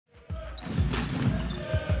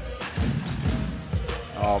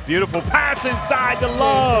Oh, beautiful pass inside to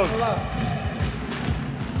Love.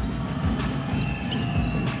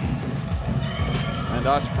 And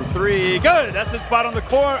us for three. Good. That's his spot on the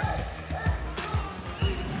court.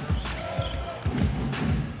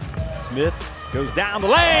 Smith goes down the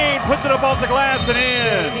lane, puts it up off the glass and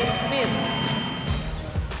in.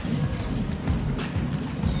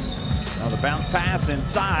 Now the bounce pass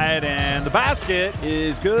inside, and the basket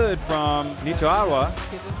is good from Nicaragua.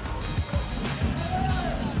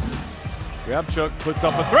 Grabchuk puts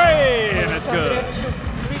up a three, and it's good.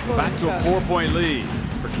 Back to a 4-point lead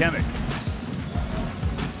for Khimik.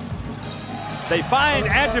 They find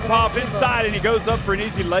Antipov inside, and he goes up for an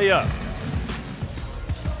easy layup.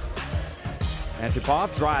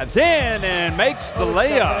 Antipov drives in and makes the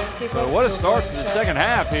layup. So what a start to the second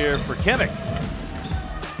half here for Khimik.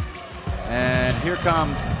 And here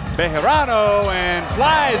comes Bejarano and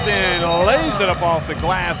flies in, lays it up off the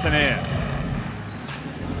glass and in.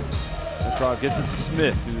 Petrov gets it to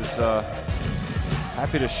Smith, who's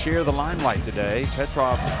happy to share the limelight today.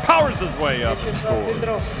 Petrov powers his way up and scores.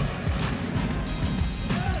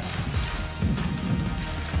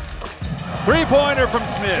 Three-pointer from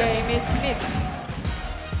Smith.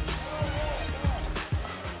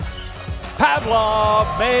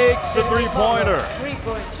 Pavlov makes the three-pointer.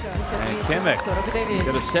 And Khimik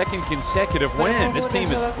get a second consecutive win. This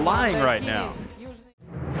team is flying right now.